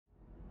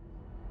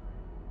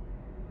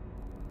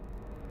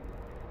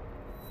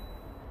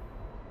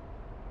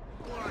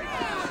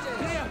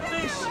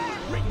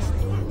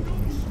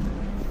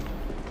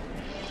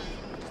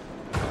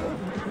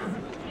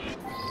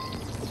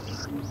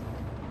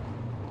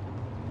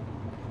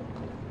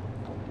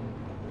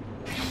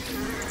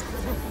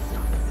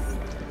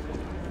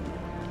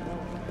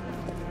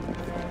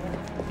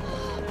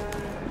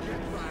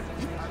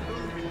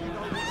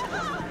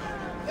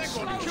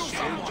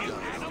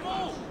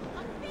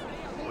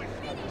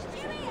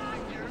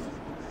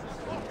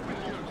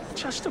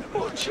just a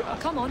butcher.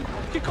 Come on.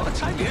 You've got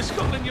to take me to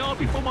Scotland Yard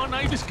before my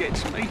neighbours get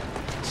to me.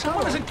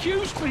 Someone has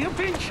accused me of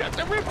being Jack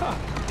the Ripper.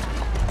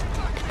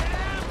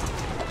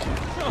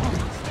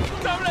 Oh,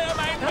 don't let them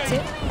hang me. That's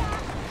it.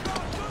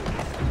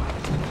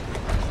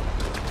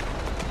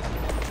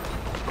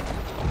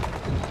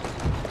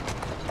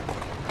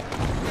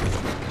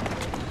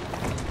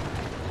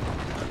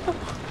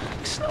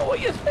 It's not what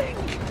you think.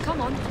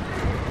 Come on.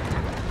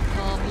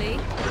 Calmly.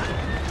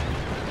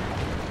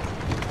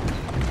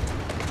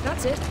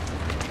 That's it.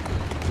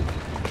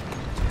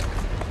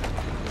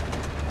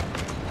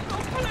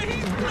 Oh,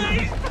 please,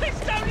 please, please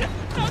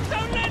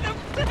don't let them,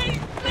 please,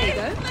 There you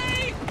go.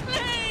 please,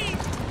 please.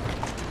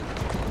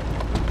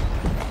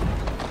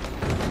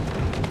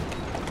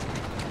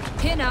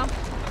 Here now.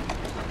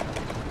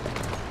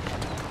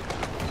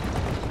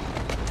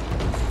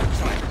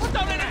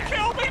 Don't let them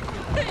kill me,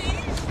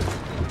 please.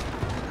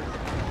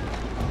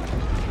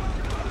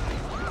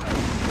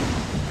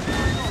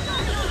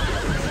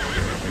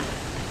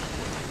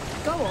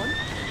 Go on.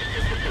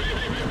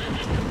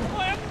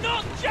 I am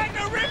not Jack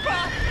the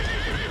Ripper.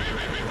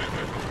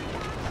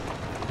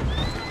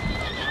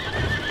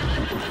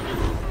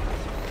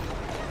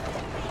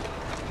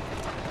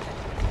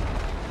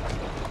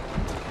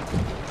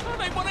 Oh,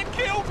 they want to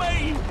kill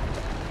me.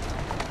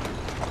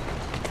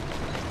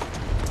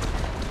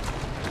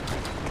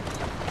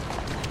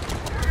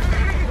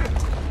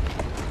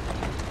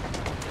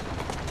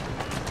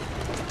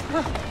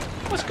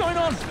 What's going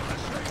on?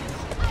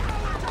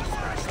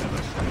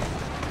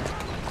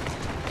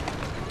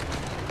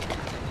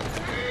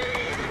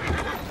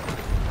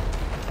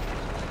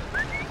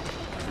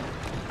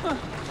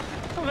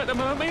 Don't let them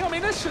hurt me, I'm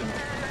innocent.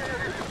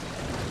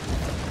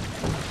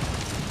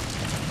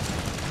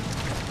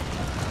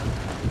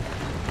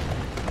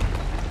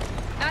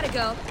 Atta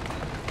girl.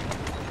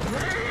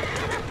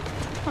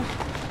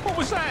 What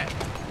was that?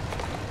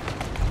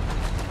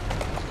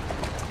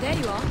 There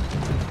you are.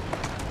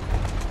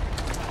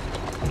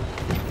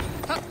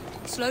 Huh.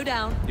 Slow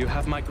down. You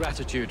have my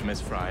gratitude,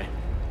 Miss Fry.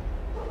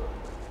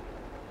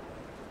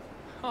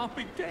 I'll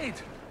be dead.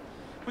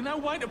 With no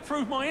way to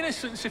prove my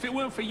innocence if it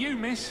weren't for you,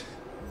 miss.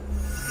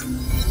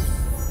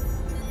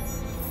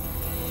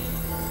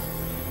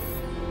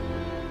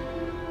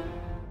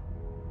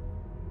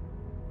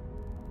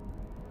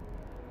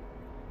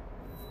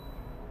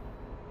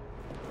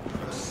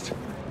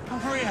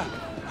 Over here!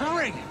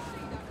 Hurry!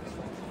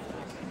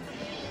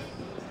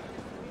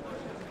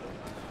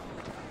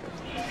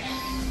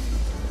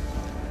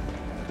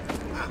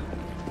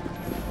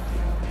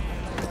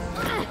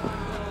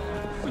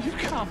 Will you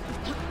come?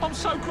 I'm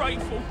so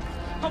grateful.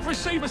 I've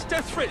received a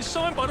death threat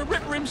signed by the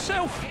Ripper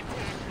himself.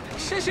 He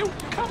says he'll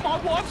cut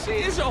my wife's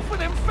ears off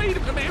and then feed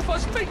them to me if I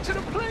speak to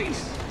the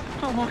police.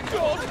 Oh my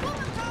God!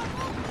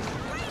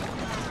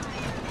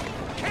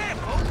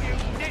 Careful, you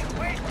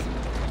nitwit!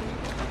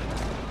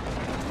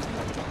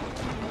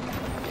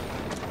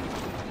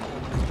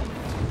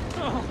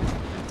 Oh,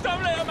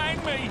 don't let them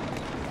hang me!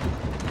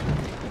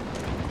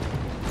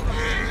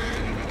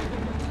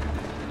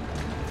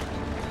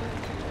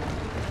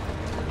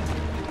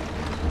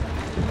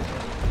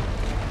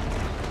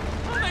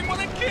 Oh, they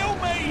want to kill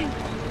me!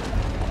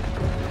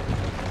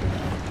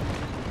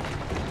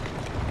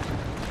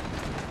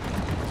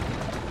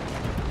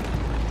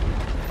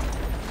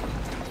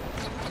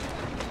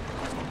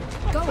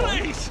 Go on.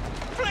 Please!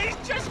 Please,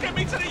 just get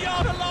me to the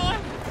yard alive!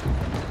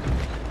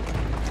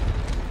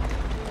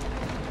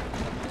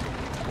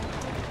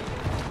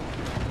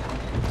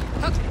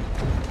 Huh.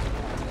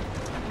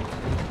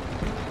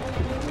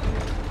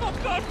 Oh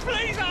God,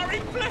 please, hurry!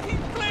 Please,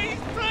 please,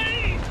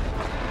 please!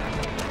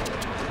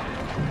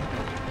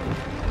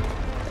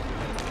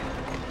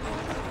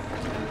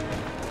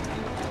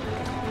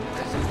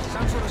 There's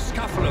some sort of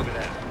scuffle over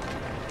there.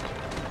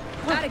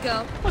 Atta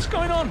girl. What's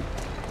going on?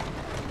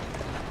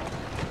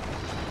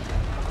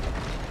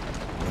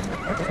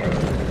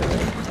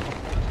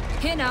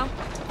 Here now.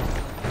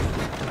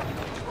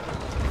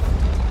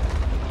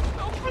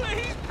 Oh,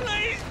 please,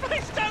 please,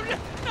 please don't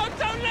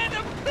let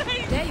them,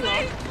 please, There you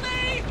are.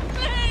 please,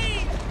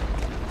 please!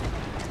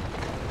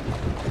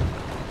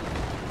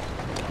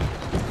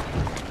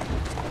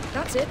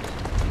 That's it.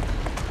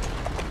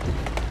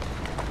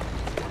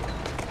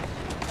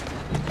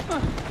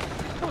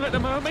 Don't let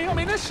them hurt me, I'm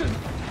innocent.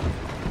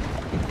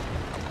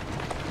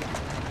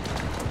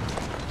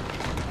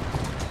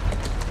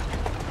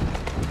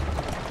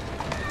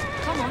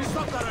 Come on.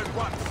 Stop that at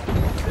once!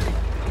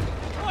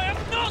 I am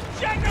not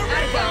Jack the Atta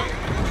Ripper! girl.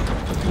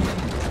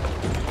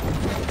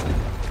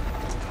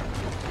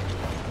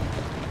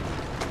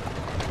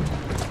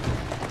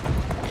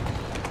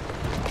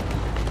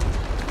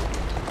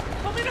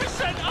 I'm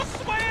innocent, I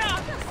swear!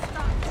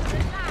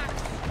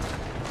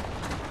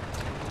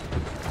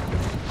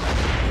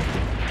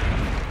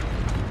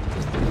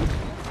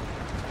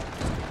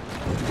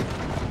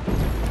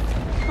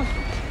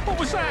 What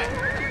was that?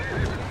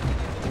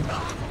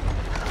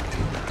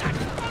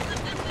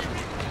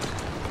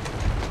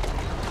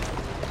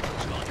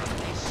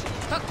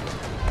 Huh.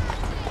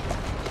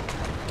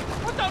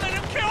 Oh, don't let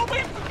him kill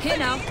me! Here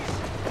now. please.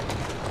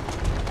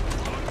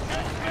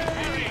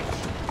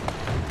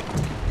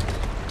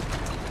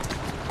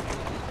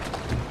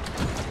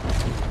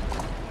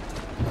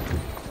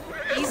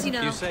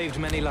 saved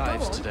many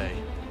lives today.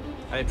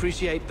 I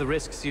appreciate the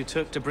risks you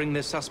took to bring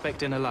this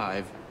suspect in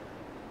alive.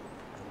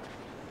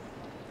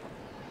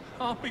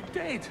 I'd be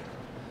dead.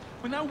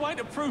 With no way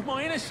to prove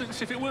my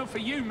innocence if it weren't for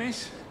you,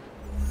 miss.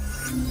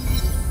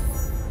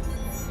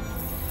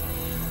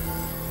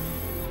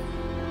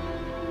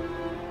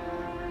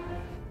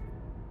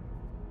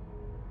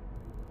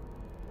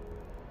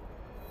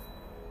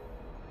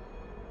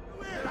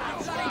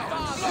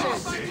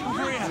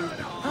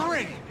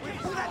 Hurry!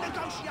 All that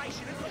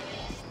negotiation and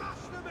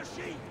smash the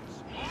machines!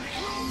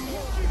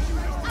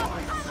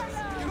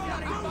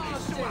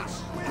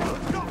 We'll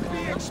not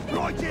be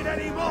exploited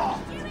anymore!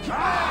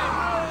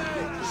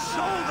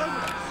 Show them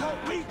what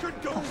we can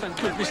do!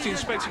 Thank goodness the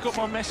inspector got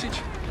my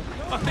message.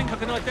 I think I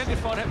can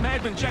identify that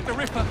madman Jack the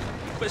Ripper,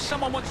 but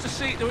someone wants to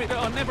see to it that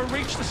I never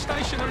reach the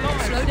station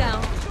alive. Slow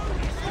down.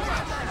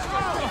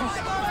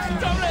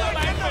 Don't let him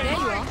have me! There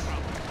you are.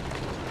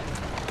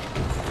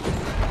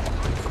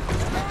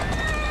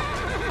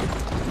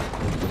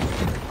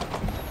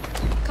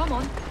 Come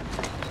on.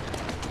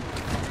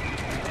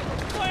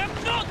 I am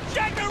not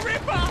Jack the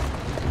Ripper!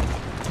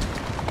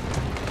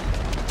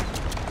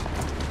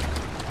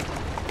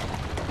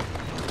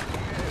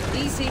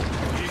 Easy.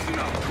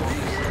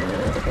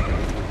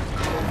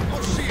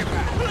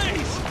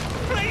 Please!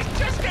 Please,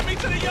 just get me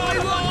to the yard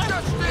alive!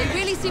 They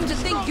really seem to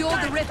think you're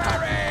the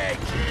Ripper.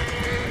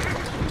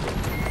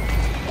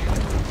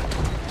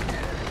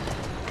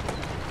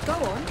 Go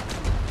on.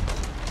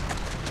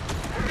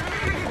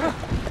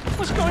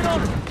 What's going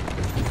on?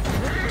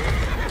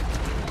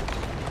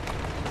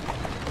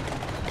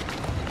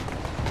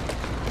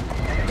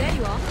 There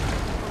you are.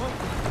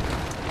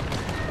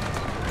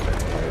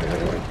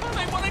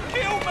 They want to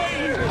kill me!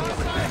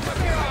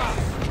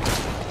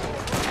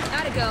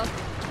 Atta girl.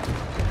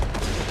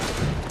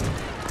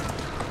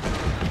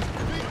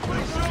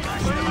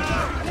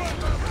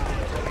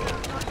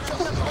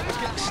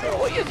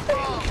 What do you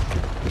think?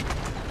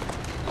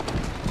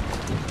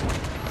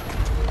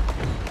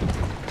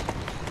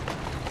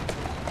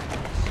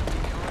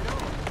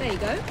 There you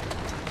go.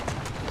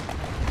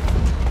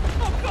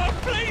 Oh God,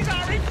 please,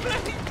 Harry,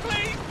 please,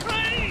 please,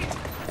 please!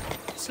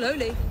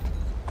 Slowly.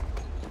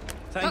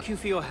 Thank you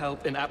for your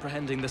help in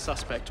apprehending the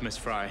suspect, Miss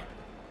Fry.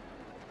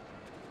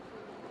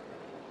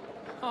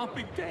 I'd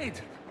be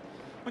dead.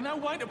 With no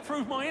way to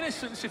prove my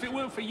innocence if it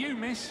weren't for you,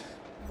 miss.